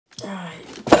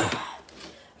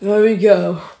There we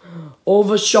go. All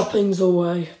the shopping's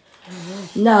away.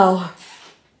 Now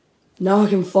I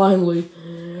can finally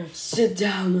sit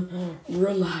down,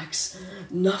 relax.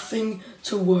 Nothing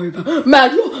to worry about.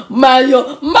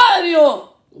 Mario!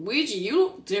 Luigi, you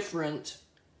look different.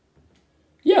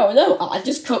 Yeah, I know. I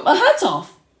just cut my hat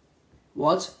off.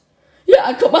 What? Yeah,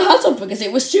 I cut my hat off because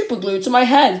it was super glued to my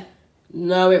head.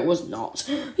 No, it was not.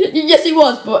 Yes, it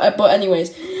was, but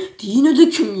anyways. Do you know the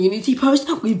community post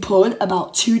we put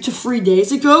about 2 to 3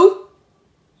 days ago?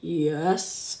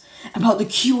 Yes. About the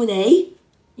Q&A?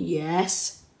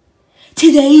 Yes.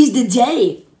 Today's the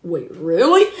day. Wait,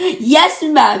 really? Yes,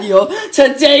 Mario.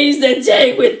 Today's the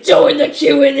day we're doing the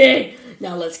Q&A.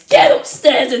 Now let's get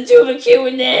upstairs and do the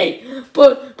Q&A.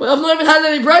 But I've not even had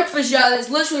any breakfast yet, and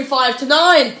it's literally 5 to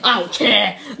 9. I don't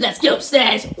care. Let's get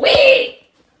upstairs. Whee!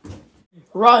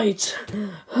 Right.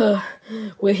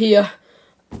 We're here.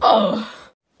 Oh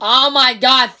my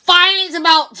god, finally it's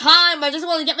about time. I just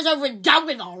want to get this over and done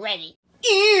with already.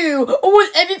 Ew, I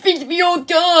want everything to be all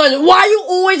done. Why are you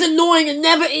always annoying and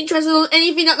never interested in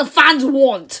anything that the fans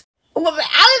want? Well, I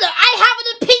don't know, I have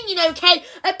an opinion, okay?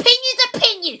 Opinion's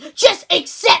opinion. Just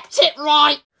accept it,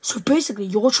 right? So basically,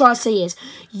 you're trying to say is,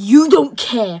 you don't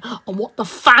care on what the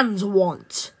fans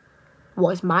want.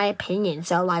 Well, it's my opinion,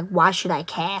 so like, why should I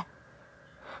care?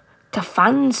 The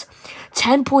fans,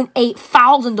 10.8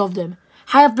 thousand of them,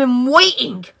 have been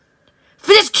waiting for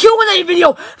this Q&A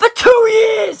video for 2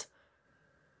 years!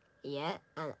 Yeah,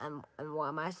 and what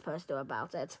am I supposed to do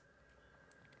about it?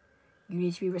 You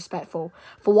need to be respectful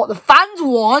for what the fans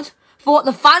want, for what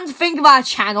the fans think of our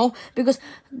channel, because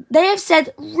they have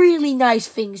said really nice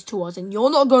things to us, and you're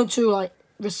not going to, like,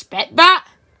 respect that?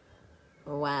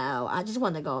 Well, I just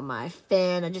want to go on my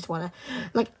phone, I just want to,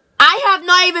 like, I have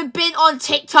not even been on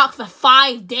TikTok for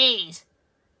 5 days.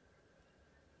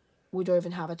 We don't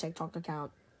even have a TikTok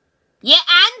account. Yeah,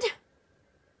 and?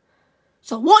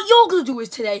 So what you're going to do is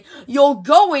today, you're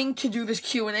going to do this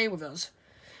Q&A with us.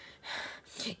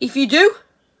 If you do,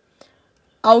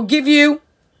 I'll give you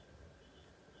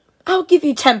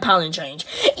 £10 and change.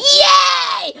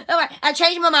 Yay! Alright, I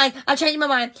changed my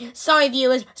mind. Sorry,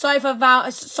 viewers. Sorry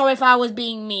if I was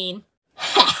being mean.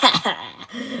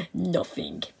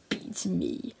 Nothing beats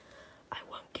me. I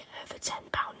won't get her the £10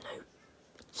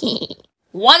 note.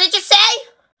 What did you say?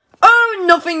 Oh,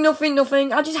 nothing.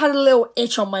 I just had a little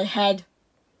itch on my head.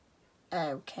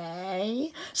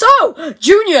 Okay. So,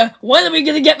 Junior, when are we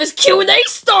going to get this Q&A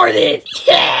started?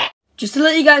 Yeah! Just to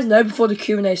let you guys know before the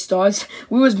Q&A starts,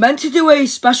 we was meant to do a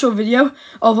special video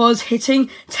of us hitting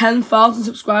 10,000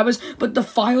 subscribers, but the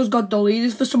files got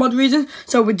deleted for some odd reason.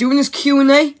 So we're doing this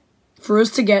Q&A for us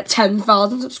to get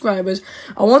 10,000 subscribers.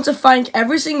 I want to thank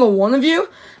every single one of you,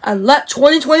 and let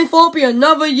 2024 be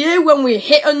another year when we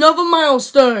hit another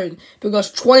milestone.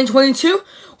 Because 2022,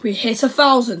 we hit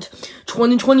 1,000.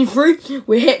 2023,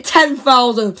 we hit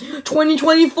 10,000.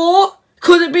 2024,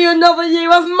 could it be another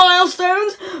year of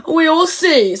milestones? We will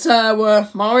see. So,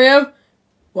 Mario,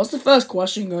 what's the first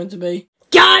question going to be?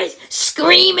 Guys,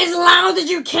 scream as loud as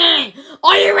you can.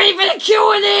 Are you ready for the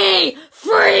Q&A?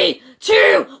 3,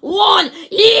 2, 1,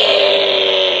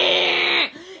 yeah!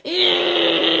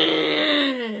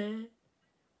 Yeah!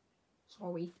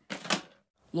 Sorry.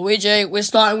 Luigi, we're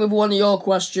starting with one of your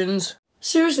questions.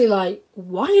 Seriously, like,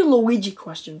 why a Luigi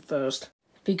question first?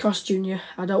 Because, Junior,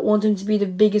 I don't want him to be the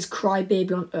biggest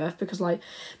crybaby on earth, because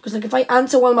if I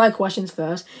answer one of my questions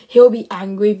first, he'll be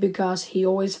angry because he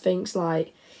always thinks,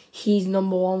 like, he's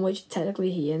number one, which technically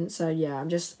he isn't. So, yeah,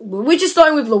 we're just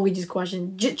starting with Luigi's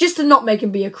question, just to not make him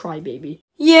be a crybaby.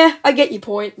 Yeah, I get your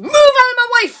point. Move out of my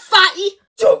way, fatty!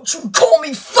 Don't you call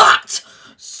me fat!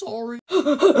 Sorry.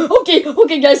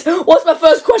 Okay, guys, what's my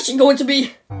first question going to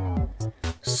be?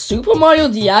 Super Mario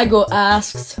Diago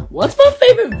asks, what's my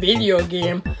favorite video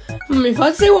game? If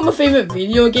I'd say what my favorite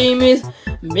video game is,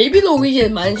 maybe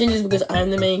Luigi's Mansion, just because I'm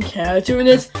the main character in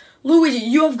it. Luigi,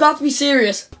 you have got to be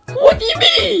serious. What do you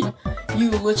mean?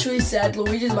 You literally said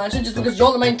Luigi's Mansion just because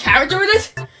you're the main character in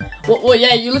it? Well,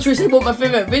 yeah, you literally said what my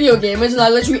favorite video game is, and I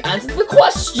literally answered the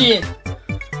question.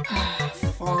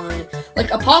 Fine.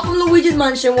 Like, apart from Luigi's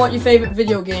Mansion, what your favorite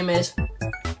video game is?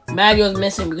 Mario's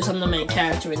missing because I'm the main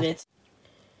character in it.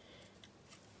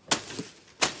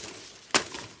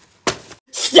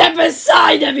 Step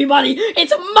aside, everybody!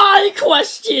 It's my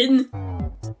question!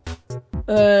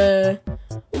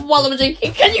 Waluigi,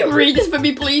 can you read this for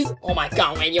me, please? Oh my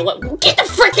god, Radio, get the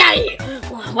frick out of here!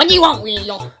 What do you want,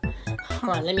 Radio?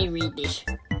 Alright, let me read this.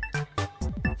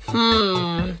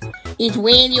 Is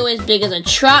Radio as big as a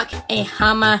truck, a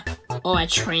hammer, or a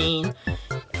train?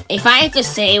 If I had to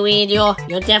say, Radio,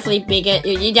 you're definitely bigger,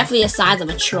 you're definitely the size of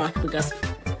a truck, because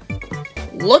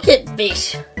Look at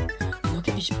this. Look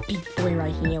at this big boy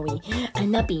right here.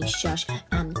 I'm not being shush.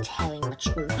 I'm telling the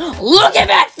truth. Look at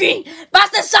that thing!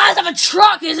 That's the size of a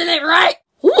truck, isn't it, right?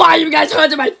 Why are you guys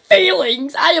hurting my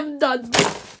feelings? I am done.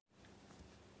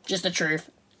 Just the truth,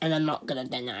 and I'm not gonna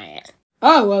deny it.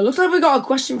 Oh, well, looks like we got a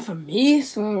question for me,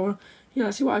 so yeah,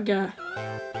 let's see what I get.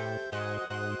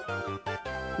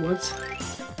 What?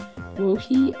 Will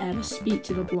he ever speak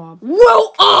to the blob?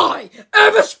 Will I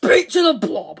ever speak to the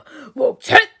blob? Well,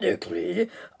 technically,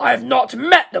 I've not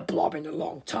met the blob in a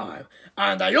long time.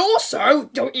 And I also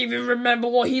don't even remember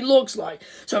what he looks like.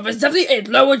 So there's definitely a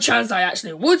lower chance I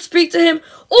actually would speak to him.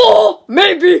 Or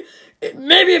maybe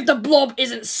if the blob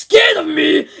isn't scared of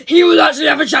me, he would actually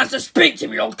have a chance to speak to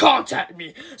me or contact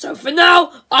me. So for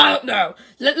now, I don't know.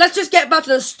 Let's just get back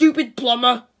to the stupid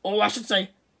plumber. Or I should say,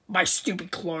 my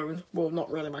stupid clone. Well,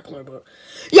 not really my clone, but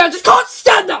yeah, I just can't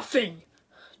stand that thing.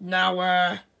 Now,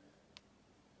 what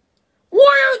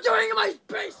are you doing in my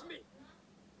basement?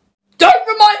 Don't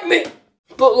remind me!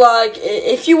 But, like,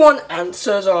 if you want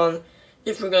answers on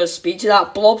if we're gonna speak to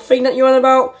that blob thing that you're on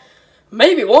about,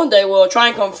 maybe one day we'll try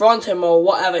and confront him or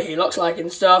whatever he looks like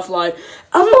and stuff. Like,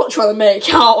 I'm not trying to make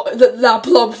out that that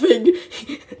blob thing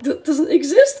doesn't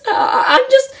exist. I'm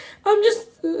just.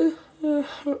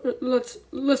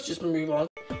 Let's just move on.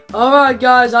 Alright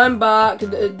guys, I'm back.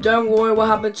 Don't worry what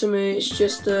happened to me. It's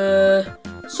just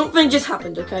something just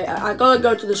happened, okay? I gotta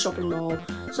go to the shopping mall.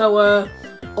 So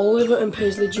Oliver and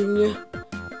Paisley Jr.,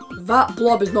 that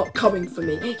blob is not coming for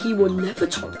me. He will never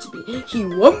talk to me. He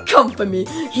won't come for me.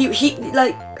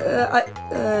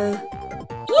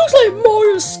 Looks like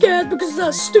Mario's scared because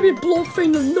that stupid blob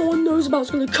thing that no one knows about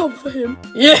is gonna come for him.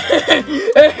 Yeah,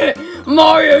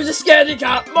 Mario's a scaredy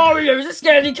cat. Mario's a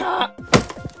scaredy cat.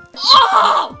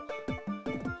 Oh!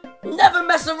 Never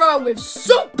mess around with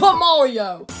Super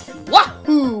Mario.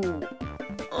 Wahoo!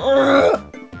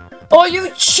 Oh, you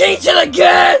cheated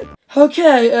again!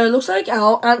 Okay, looks like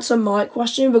I'll answer my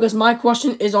question because my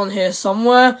question is on here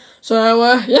somewhere. So,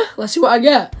 yeah, let's see what I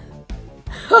get.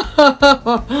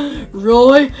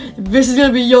 Roy, this is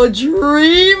gonna be your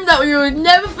dream that you would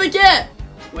never forget.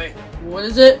 Wait, what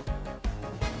is it?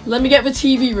 Let me get the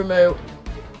TV remote.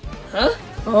 Huh?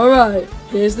 Alright,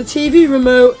 here's the TV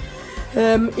remote.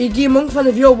 Iggy Monkfan,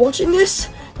 if you're watching this,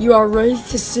 you are ready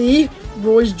to see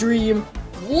Roy's dream.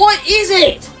 What is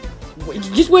it? Wait,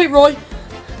 just wait, Roy.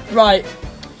 Right,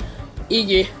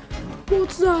 Iggy.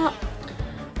 What's that?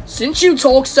 Since you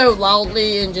talk so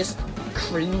loudly and just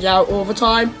cringe out all the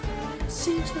time.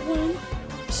 Since when?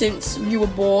 Since you were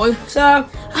born. So,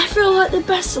 I feel like the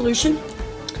best solution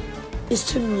is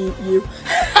to mute you.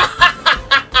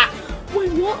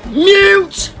 Wait, what?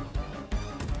 Mute!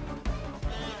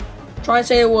 Try and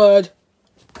say a word.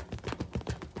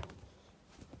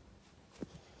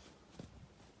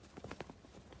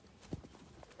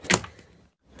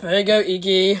 There you go,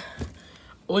 Iggy.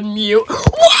 Unmute.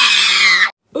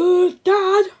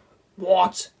 Dad?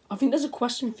 What? I think there's a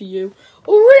question for you.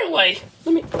 Oh, really?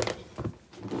 Let me...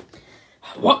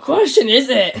 What question is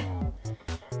it?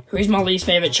 Who's my least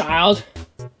favourite child?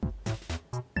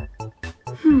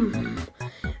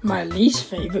 My least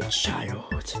favourite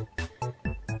child.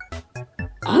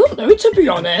 I don't know, to be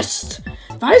honest.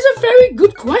 That is a very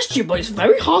good question, but it's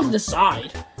very hard to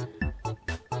decide.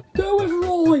 Go with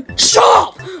Roy. Shut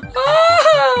up!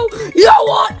 Oh! You know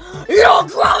what? You're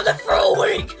grounded for a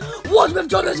week! Once we've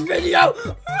done this video,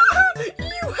 you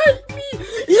hate me!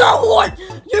 You know what?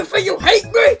 You think you hate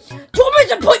me? Do you want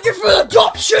me to put you through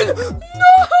adoption? No!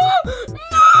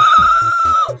 No!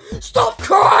 Stop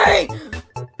crying!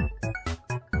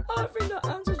 I think that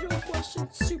answers your question,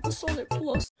 Supersonic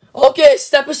Plus. Okay,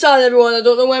 step aside everyone, I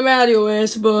don't know where Mario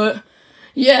is, but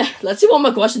yeah, let's see what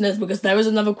my question is, because there is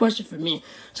another question for me.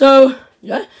 So,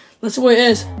 yeah, let's see what it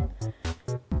is.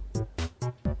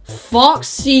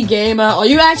 Foxy Gamer, are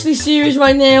you actually serious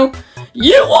right now?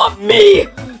 You want Mario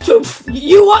to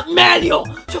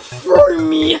throw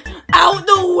me out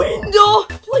the window?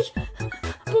 Like,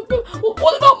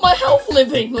 what about my health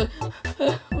living? Like,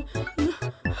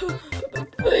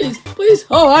 please.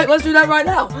 Alright, let's do that right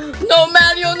now. No,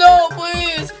 Mario, no,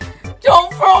 please.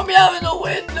 Don't throw me out of the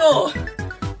window.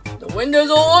 The window's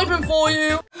all open for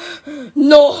you.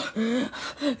 No.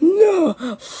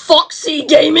 Foxy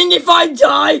Gaming, if I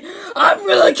die, I'm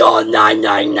gonna call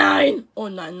 999. Or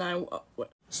 99.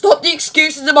 Stop the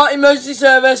excuses about emergency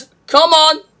service. Come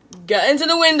on. Get into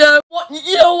the window. What?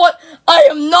 You know what? I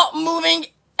am not moving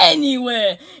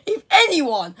anywhere. If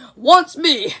anyone wants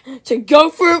me to go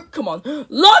through, come on.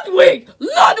 Ludwig!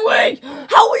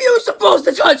 How are you supposed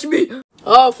to touch me?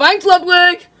 Oh, thanks,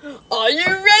 Ludwig. Are you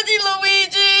ready,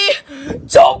 Luigi?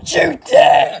 Don't you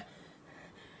dare!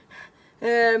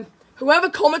 Whoever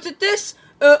commented this,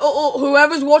 or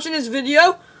whoever's watching this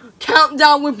video, count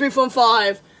down with me from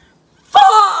 5.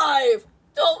 5!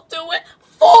 Don't do it.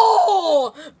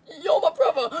 4! You're my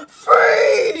brother.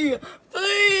 3!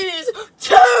 Please!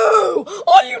 2!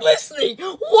 Are you listening?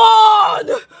 1!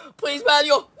 Please, man,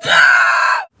 you're...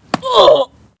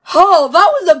 Oh, that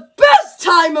was the best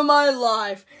time of my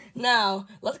life. Now,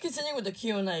 let's continue with the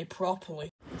Q&A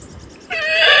properly.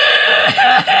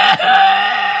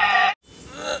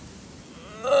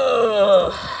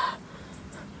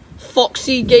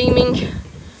 Foxy Gaming,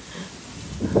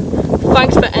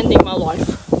 thanks for ending my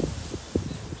life.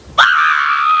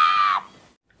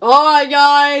 Alright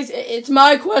guys, it's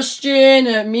my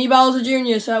question, me Bowser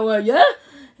Jr. So yeah,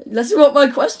 let's see what my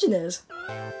question is.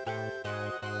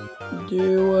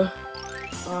 Do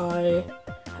I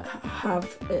have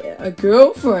a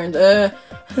girlfriend?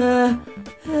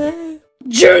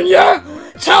 Junior,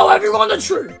 tell everyone the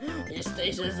truth.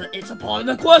 It's a part of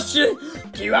the question.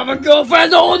 Do you have a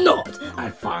girlfriend or not?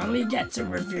 I finally get to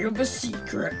reveal the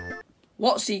secret.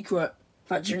 What secret?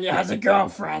 That Junior has a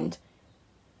girlfriend.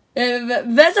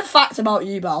 There's a fact about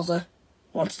you, Bowser.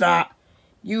 What's that?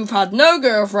 You've had no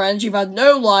girlfriend, you've had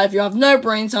no life, you have no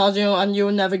brain cells, and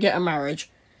you'll never get a marriage.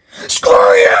 Screw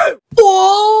you!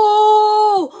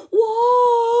 Whoa!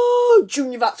 Whoa!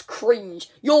 Junior, that's cringe.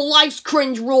 Your life's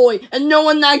cringe, Roy, and no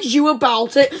one nags you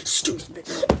about it. Excuse me.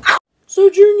 Ow. So,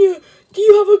 Junior, do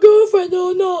you have a girlfriend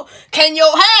or not? Can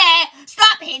your hair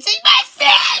stop hitting my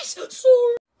face?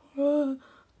 Sorry.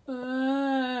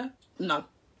 No.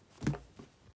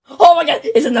 Oh my god,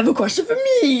 it's another question for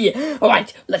me.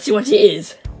 Alright, let's see what it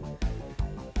is.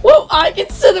 Well, I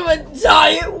consider a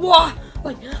diet what?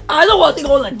 Like, I don't want to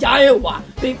go on a diet what?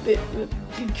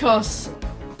 Because,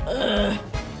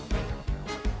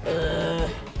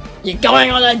 you're going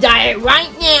on a diet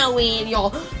right now,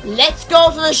 William. Let's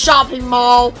go to the shopping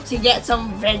mall to get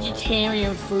some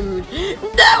vegetarian food.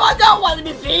 No, I don't want to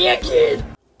be vegan.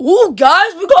 Oh,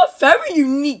 guys, we got a very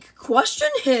unique question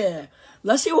here.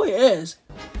 Let's see what it is.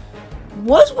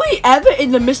 Was we ever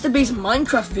in the Mr. Beast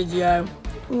Minecraft video?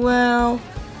 Well,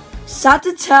 sad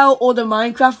to tell all the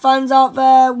Minecraft fans out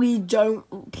there, we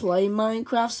don't play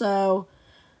Minecraft, so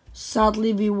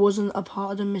sadly we wasn't a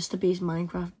part of the Mr. Beast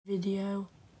Minecraft video.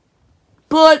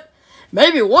 But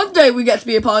maybe one day we get to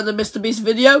be a part of the Mr. Beast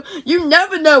video. You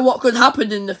never know what could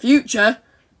happen in the future.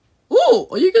 Oh,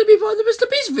 are you going to be part of the Mr.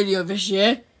 Beast video this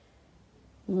year?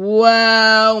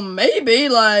 Well, maybe,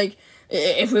 like,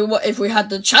 if we had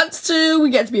the chance to, we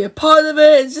get to be a part of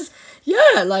it. It's just,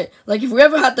 yeah, like if we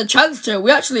ever had the chance to,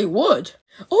 we actually would.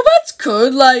 Oh, that's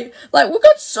good. Like we've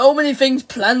got so many things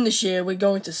planned this year. We're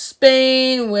going to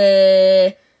Spain.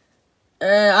 I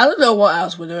don't know what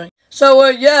else we're doing. So,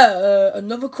 yeah,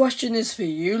 another question is for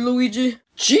you, Luigi.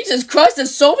 Jesus Christ,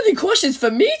 there's so many questions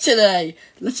for me today.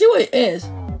 Let's see what it is.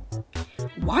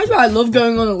 Why do I love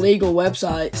going on illegal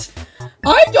websites?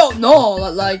 I don't know,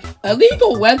 like,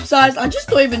 illegal websites, I just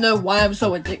don't even know why I'm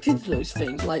so addicted to those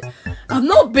things. Like, I've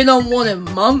not been on one in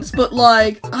months, but,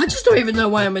 like, I just don't even know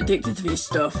why I'm addicted to this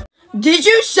stuff. Did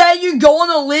you say you go on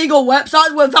illegal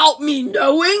websites without me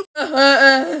knowing?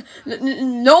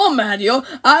 No, Mario.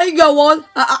 I go on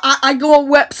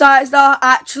websites that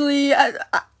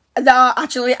are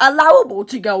actually allowable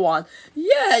to go on.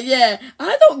 Yeah.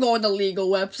 I don't go on illegal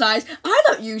websites. I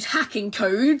don't use hacking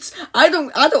codes. I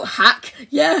don't hack.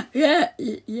 Yeah.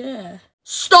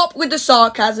 Stop with the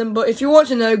sarcasm, but if you want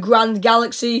to know Grand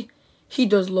Galaxy, he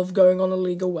does love going on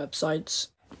illegal websites.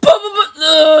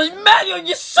 Mario,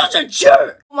 you're such a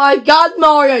jerk! Oh my god,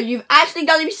 Mario, you've actually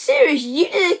got to be serious. You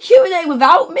did a Q&A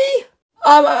without me?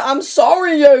 I'm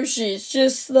sorry, Yoshi. It's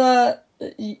just that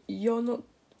you're not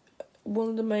one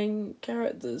of the main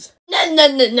characters. No,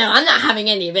 I'm not having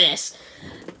any of this.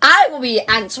 I will be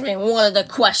answering one of the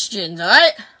questions,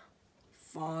 alright?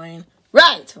 Fine.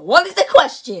 Right, what is the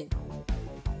question?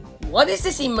 What is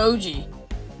this emoji?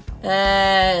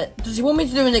 Does he want me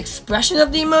to do an expression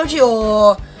of the emoji,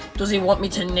 or does he want me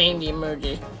to name the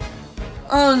emoji?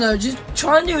 I don't know, just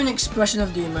try and do an expression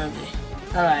of the emoji.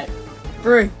 Alright.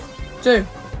 3, 2,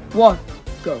 1,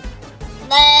 go.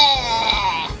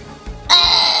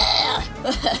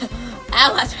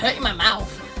 Ow, that's hurting my mouth.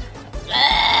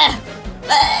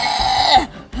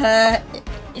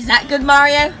 Is that good,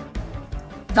 Mario?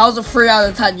 That was a 3 out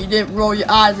of 10. You didn't roll your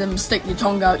eyes and stick your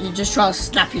tongue out. You just try to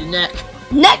snap your neck.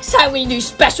 Next time we do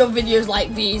special videos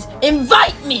like these,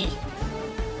 invite me!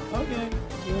 Okay,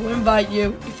 we'll invite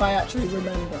you if I actually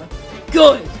remember.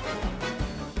 Good!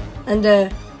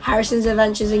 And, Harrison's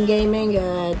Adventures in Gaming,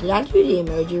 did I do the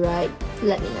emoji right?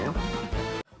 Let me know.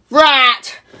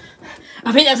 Right!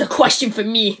 I think that's a question for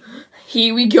me.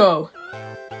 Here we go.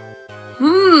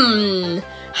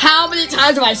 How many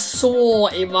times have I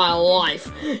swore in my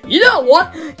life? You know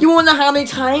what? You wanna know how many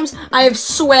times I have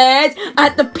sweared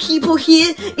at the people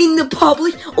here in the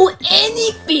public or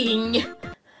anything?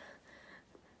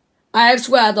 I have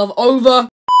sweared of over.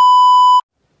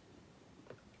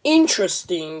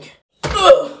 Interesting.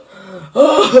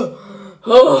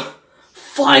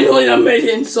 Finally I made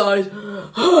it inside.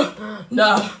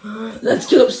 Now, let's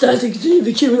get upstairs and continue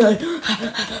the Q&A.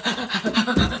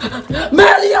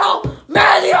 Mario!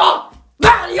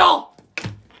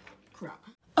 Crap.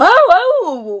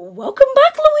 Oh, welcome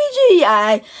back, Luigi.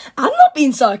 I'm not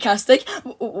being sarcastic.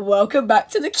 Welcome back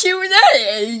to the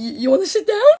Q&A. You want to sit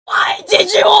down? Why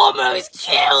did you almost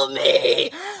kill me?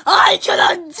 I could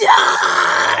have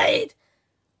died.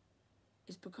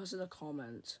 It's because of the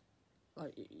comment.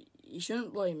 Like, you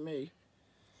shouldn't blame me.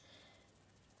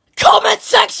 Comment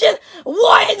section!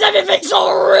 Why is everything so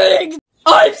rigged?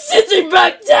 I'm sitting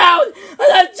back down, and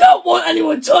I don't want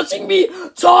anyone touching me,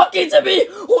 talking to me,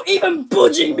 or even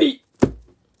budging me.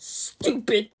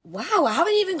 Stupid. Wow, I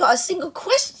haven't even got a single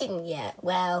question yet.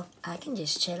 Well, I can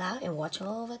just chill out and watch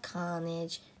all the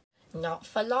carnage. Not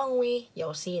for long,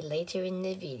 you'll see it later in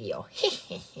the video.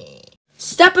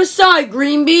 Step aside,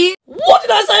 Green Bean. What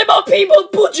did I say about people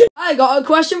budging? I got a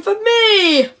question for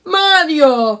me,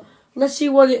 Mario. Let's see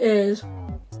what it is.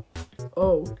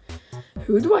 Oh,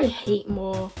 who do I hate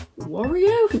more?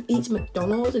 Wario, who eats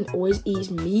McDonald's and always eats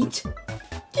meat?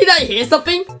 Did I hear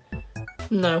something?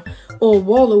 No. Or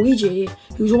Waluigi,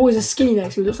 who's always a skinny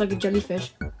neck who looks like a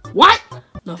jellyfish. What?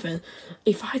 Nothing.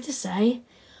 If I had to say,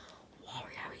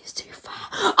 Wario is too fat.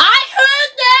 I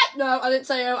heard that! No, I didn't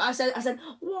say oh. I said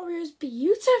Wario's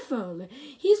beautiful.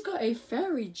 He's got a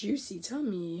very juicy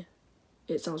tummy.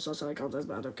 It sounds so psychotic,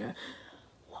 but I don't care.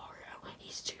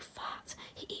 He's too fat.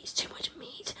 He eats too much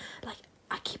meat. Like,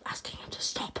 I keep asking him to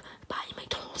stop buying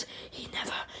McDonald's. He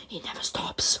never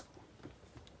stops.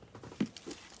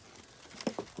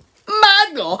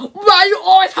 Mario, why are you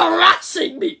always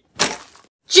harassing me?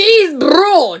 Jeez,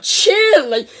 bro, chill.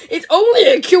 Like, it's only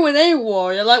a Q&A,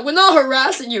 Wario. Like, we're not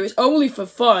harassing you. It's only for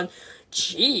fun.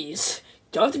 Jeez,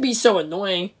 don't have to be so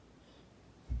annoying.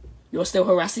 You're still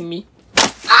harassing me.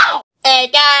 Ow! Hey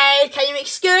guys, can you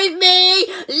excuse me?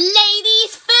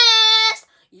 Ladies first!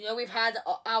 You know we've had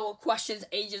our questions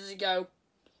ages ago.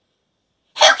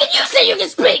 How can you say you can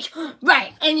speak?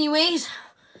 Right, anyways.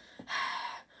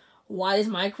 What is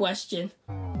my question?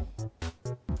 No!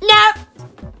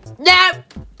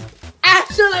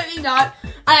 Absolutely not.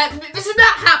 This is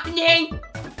not happening.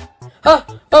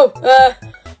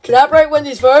 Can I break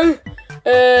Wendy's phone?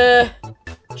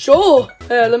 Sure.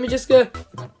 Let me just go.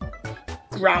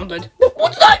 Grounded.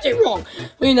 What did I do wrong?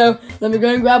 Well, you know, let me go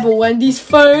and grab a Wendy's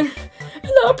phone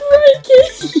and I'll break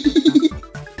it.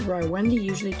 Right, Wendy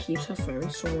usually keeps her phone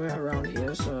somewhere around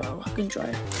here, so I can try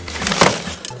it.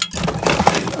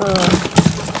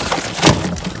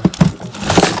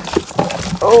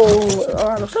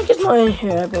 Looks like it's not in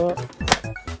here, but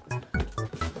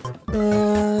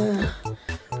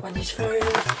Wendy's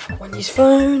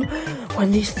phone.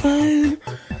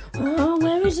 Oh,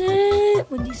 where is it?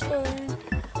 Wendy's phone.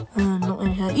 Not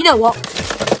in here. You know what?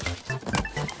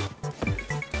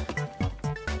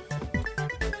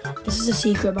 This is a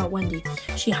secret about Wendy.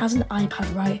 She has an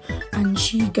iPad, right? And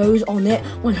she goes on it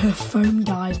when her phone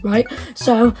dies, right?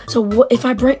 So what if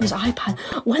I break this iPad?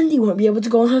 Wendy won't be able to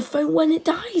go on her phone when it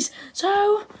dies.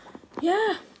 So,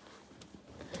 yeah.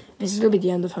 This is gonna be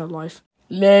the end of her life.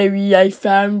 Larry, I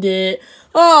found it.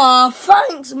 Aw,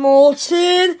 thanks,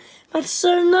 Morton. That's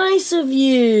so nice of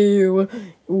you.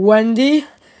 Wendy,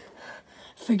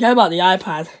 forget about the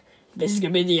iPad. This is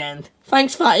gonna be the end.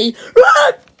 Thanks, Fatty.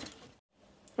 Run!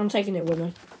 I'm taking it with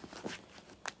me.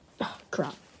 Oh,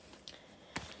 crap.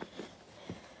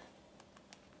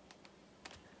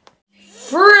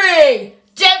 3!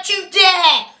 Don't you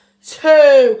dare! 2!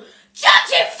 Don't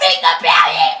you think about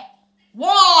it!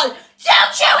 1!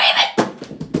 Don't you even...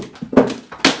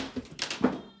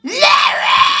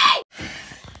 Larry!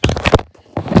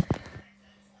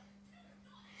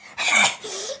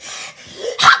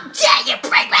 How dare you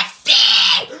break my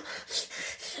thing!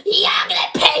 Yeah, I'm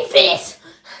gonna pay for this!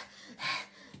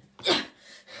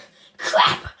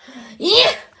 Crap!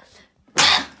 Yeah!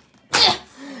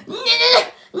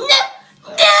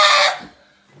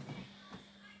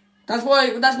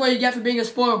 That's what you get for being a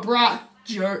spoiled brat,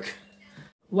 jerk.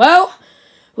 Well,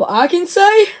 what I can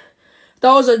say,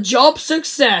 that was a job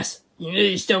success. You know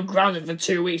you're still grounded for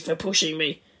 2 weeks for pushing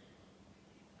me.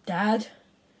 Dad?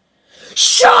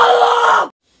 Shut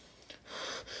up!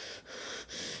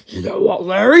 You know what,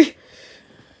 Larry?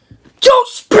 Don't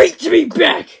speak to me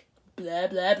back! Blah,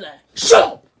 blah, blah. Shut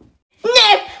up! No,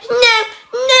 no,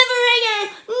 never again,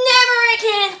 never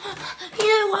again. You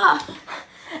know what?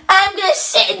 I'm gonna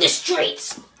sit in the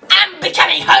streets. I'm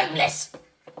becoming homeless.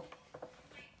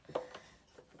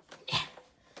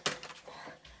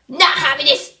 Not having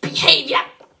this behavior.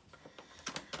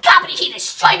 Company can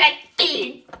destroy my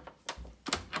food.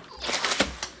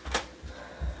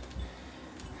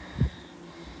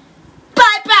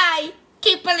 Bye-bye,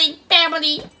 Kimberly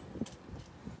family.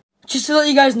 Just to let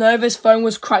you guys know, this phone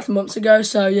was cracked months ago,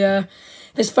 so yeah.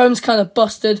 This phone's kind of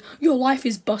busted. Your life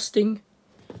is busting.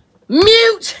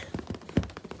 Mute!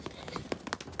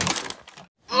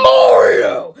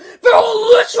 Mario! There are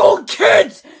little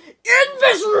kids in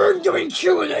this room doing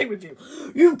Q&A with you.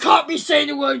 You can't be saying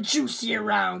the word juicy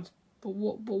around. But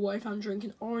what if I'm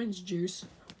drinking orange juice?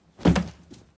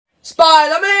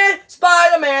 Spider-Man!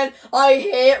 Spider-Man! I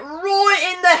hit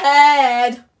right in the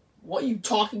head! What are you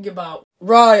talking about?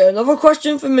 Right, another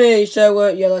question for me. So,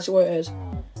 yeah, that's what it is.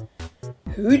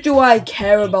 Who do I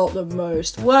care about the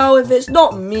most? Well, if it's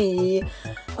not me,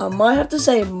 I might have to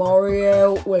say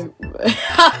Mario. Wait.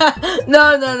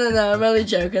 No, I'm only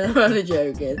joking.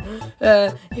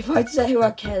 If I had to say who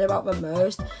I cared about the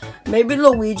most, maybe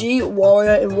Luigi,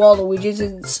 Wario, and Waluigi,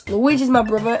 since Luigi's my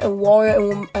brother, and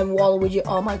Wario and Waluigi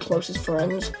are my closest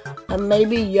friends. And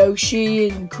maybe Yoshi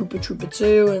and Koopa Troopa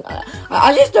 2. And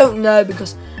I just don't know,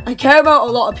 because I care about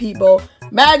a lot of people.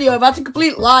 Mario, that's a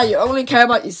complete lie. You only care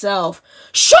about yourself.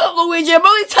 Shut up, Luigi. I'm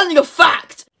only telling you a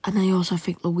fact. And I also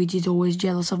think Luigi's always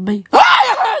jealous of me.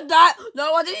 I heard that.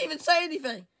 No, I didn't even say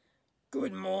anything.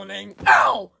 Good morning.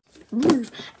 Ow. Move.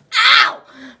 Ow.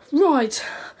 Right.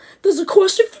 There's a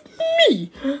question for me.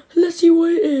 Let's see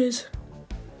what it is.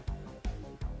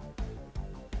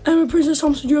 Emma Princess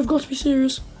Thompson, you have got to be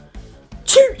serious.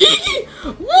 To Iggy?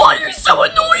 Why are you so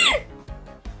annoying?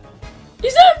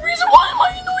 Is there a reason why am I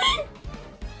annoying?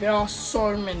 There are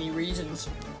so many reasons.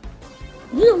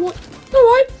 You know what?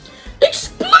 Alright.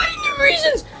 Explain the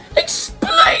reasons!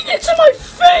 Explain it to my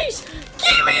face!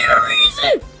 Give me a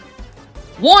reason!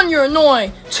 1, you're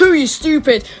annoying. 2, you're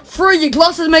stupid. 3, your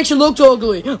glasses makes you look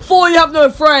ugly. 4, you have no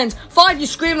friends. 5, you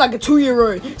scream like a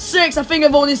 2-year-old. 6, I think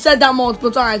I've already said that multiple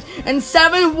times. And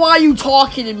 7, why are you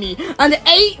talking to me? And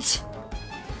 8,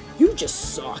 you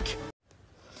just suck.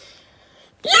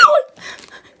 You know what?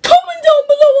 Comment down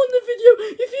below on the video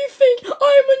if you think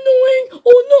I'm annoying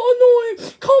or not annoying.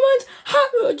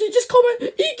 Just comment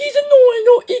Iggy's annoying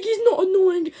or Iggy's not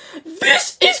annoying.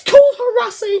 This is called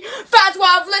harassing. That's what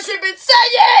I've literally been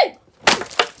saying.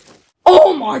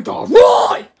 Oh my god,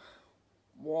 right?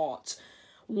 What?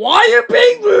 Why are you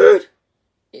being rude?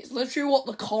 It's literally what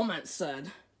the comments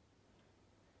said.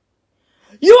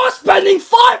 You are spending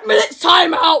 5 minutes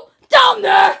time out down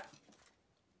there.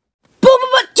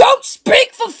 But don't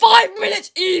speak for 5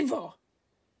 minutes either!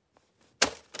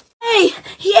 Hey,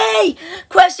 yay!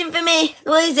 Question for me.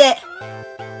 What is it?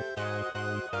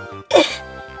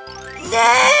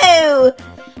 No!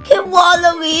 Can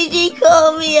Waluigi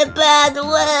call me a bad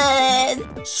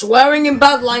word? Swearing in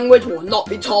bad language will not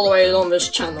be tolerated on this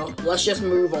channel. Let's just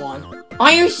move on.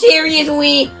 Are you serious,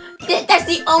 Wii? That's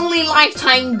the only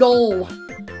lifetime goal.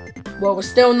 Well, we're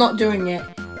still not doing it.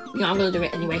 Yeah, I'm gonna do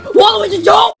it anyway. Waluigi,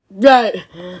 don't! Right.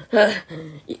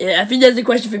 Yeah, I think that's a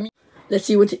question for me. Let's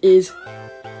see what it is.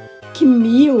 Can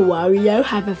me and Wario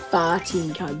have a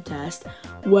farting contest?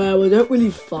 Well, I don't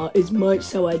really fart as much,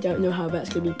 so I don't know how that's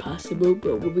going to be possible,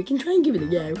 but we can try and give it a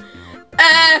go.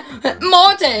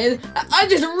 Martin, I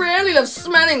just really love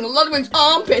smelling Ludwig's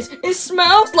armpits. It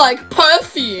smells like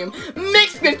perfume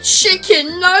mixed with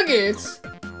chicken nuggets.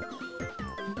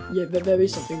 Yeah, but there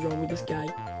is something wrong with this guy.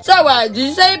 So, did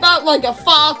you say about, like, a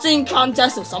farting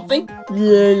contest or something?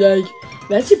 Yeah, like,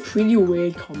 that's a pretty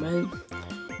weird comment.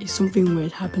 If something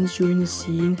weird happens during the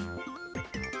scene,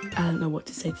 I don't know what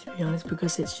to say, to be honest,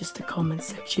 because it's just a comment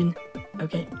section.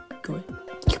 Okay, go ahead.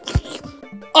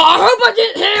 I hope I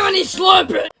didn't hear any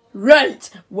slurping! Right,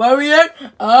 Wario,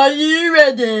 are you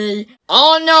ready?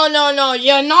 Oh, no,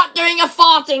 you're not doing a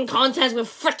farting contest with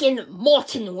frickin'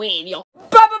 Morton Wayne.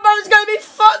 It's gonna be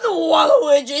fun,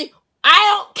 Waluigi!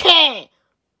 I don't care!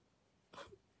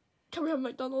 Can we have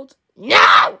McDonald's?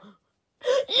 No!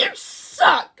 You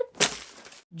suck!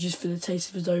 Just for the taste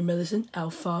of his own medicine, I'll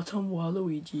fart on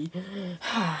Waluigi.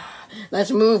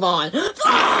 Let's move on.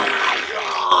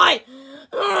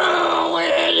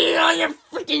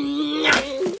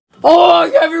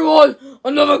 Alright, everyone!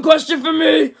 Another question for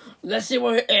me! Let's see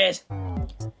what it is.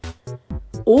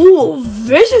 Oh,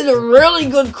 this is a really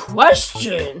good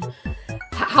question.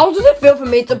 How does it feel for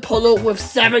me to pull up with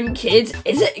 7 kids?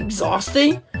 Is it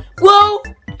exhausting? Well,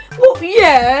 Well,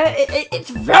 yeah, it's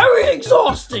very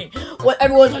exhausting. When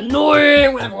everyone's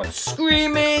annoying, when everyone's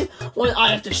screaming, when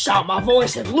I have to shout my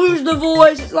voice and lose the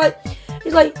voice. It's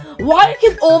like, why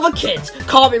can all the kids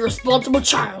call me responsible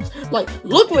child? Like,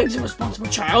 Ludwig's a responsible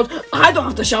child. I don't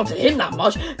have to shout at him that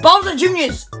much. Bowser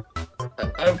Jr.'s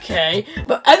okay,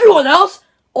 but everyone else,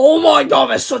 oh my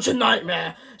god, it's such a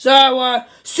nightmare. So,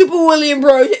 Super William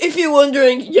Bros, if you're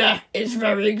wondering, yeah, it's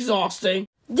very exhausting.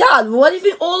 Dad, why do you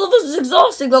think all of us is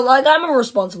exhausting? But, like, I'm a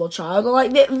responsible child. But,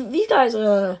 like, these guys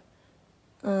are,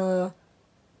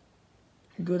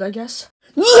 good, I guess.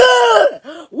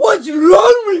 What's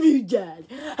wrong with you, Dad?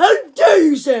 How dare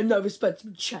you say I'm not a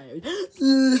responsible child?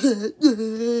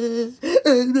 Oh,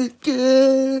 my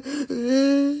God.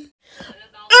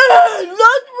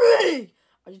 Not me!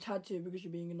 I just had to because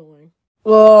you're being annoying.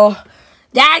 Oh,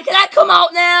 Dad, can I come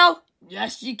out now?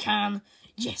 Yes, you can.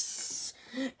 Yes.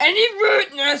 Any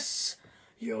rudeness,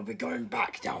 you'll be going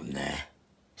back down there.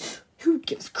 Who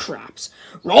gives craps?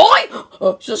 Right?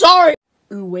 Oh, so sorry.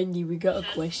 Ooh, Wendy, we got a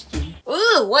question.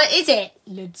 Ooh, what is it?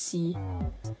 Let's see.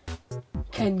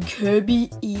 Can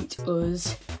Kirby eat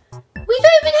us? We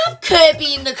don't even have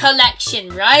Kirby in the collection,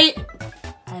 right?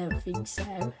 I don't think so.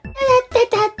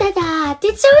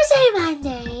 Did someone say my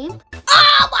name?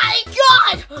 Oh my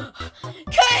god!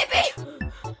 Kirby!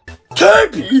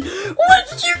 Kirby? Where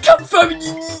did you come from?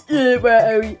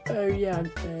 Never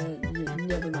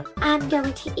mind. I'm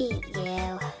going to eat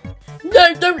you.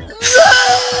 No, don't.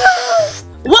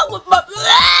 What?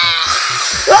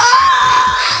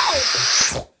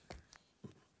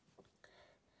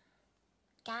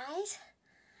 Guys,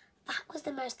 that was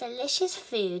the most delicious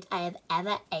food I have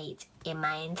ever ate in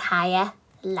my entire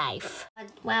life.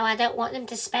 Well, I don't want them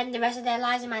to spend the rest of their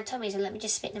lives in my tummy, so let me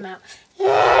just spit them out.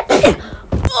 That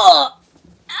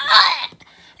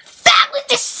was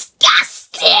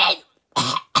disgusting!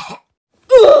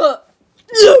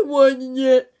 Not one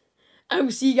yet. I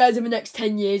will see you guys in the next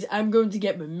 10 years. I'm going to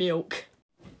get my milk.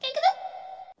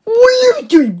 What are you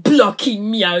doing blocking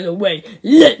me out of the way?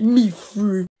 Let me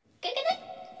through.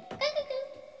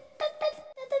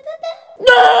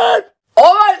 No!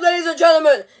 Alright, ladies and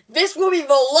gentlemen, this will be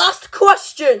the last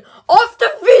question of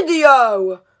the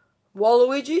video.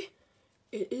 Waluigi,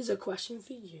 it is a question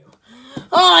for you.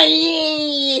 Oh,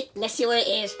 yeah. Let's see what it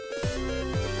is.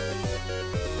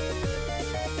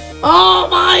 Oh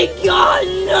my god,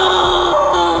 no!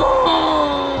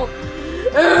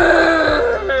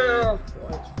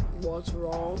 What's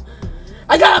wrong?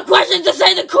 I got a question to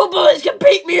say the Koopalings can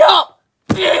beat me up!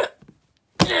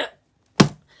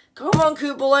 Come on,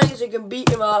 Koopalings, you can beat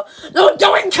him up. No,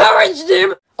 don't encourage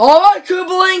them! Alright,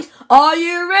 Koopalings, are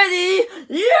you ready?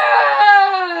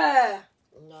 Yeah!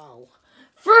 No.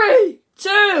 3,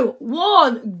 2,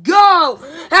 1, go!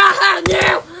 Ah,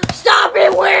 no! Stop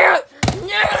it, weird!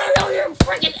 No, you're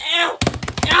freaking out!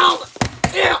 Out!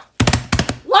 Out!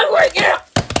 Ludwig, out!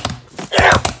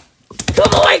 Out!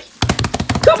 Koopalings!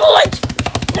 Koopalings!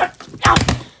 Out!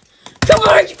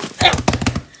 Koopalings! Out!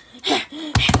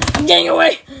 I'm getting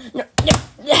away! No,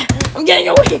 I'm getting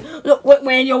away! No,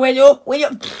 when you? No! No!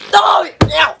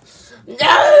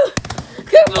 No!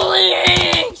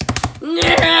 Koopalings!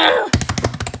 No!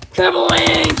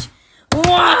 Koopalings!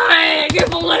 Why?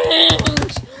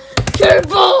 Koopalings!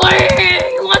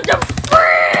 Koopalings! What the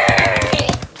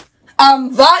freak?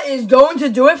 That is going to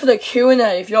do it for the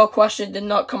Q&A. If your question did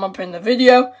not come up in the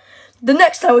video, the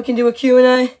next time we can do a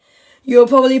Q&A, you'll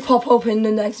probably pop up in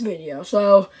the next video.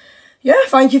 So, yeah,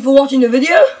 thank you for watching the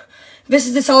video. This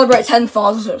is to celebrate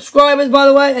 10,000 subscribers, by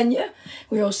the way. And yeah,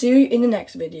 we will see you in the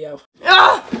next video.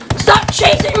 Ah! Stop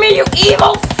chasing me, you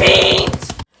evil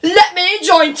fiends! Let me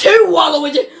join too,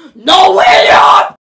 Waluigi! No, William!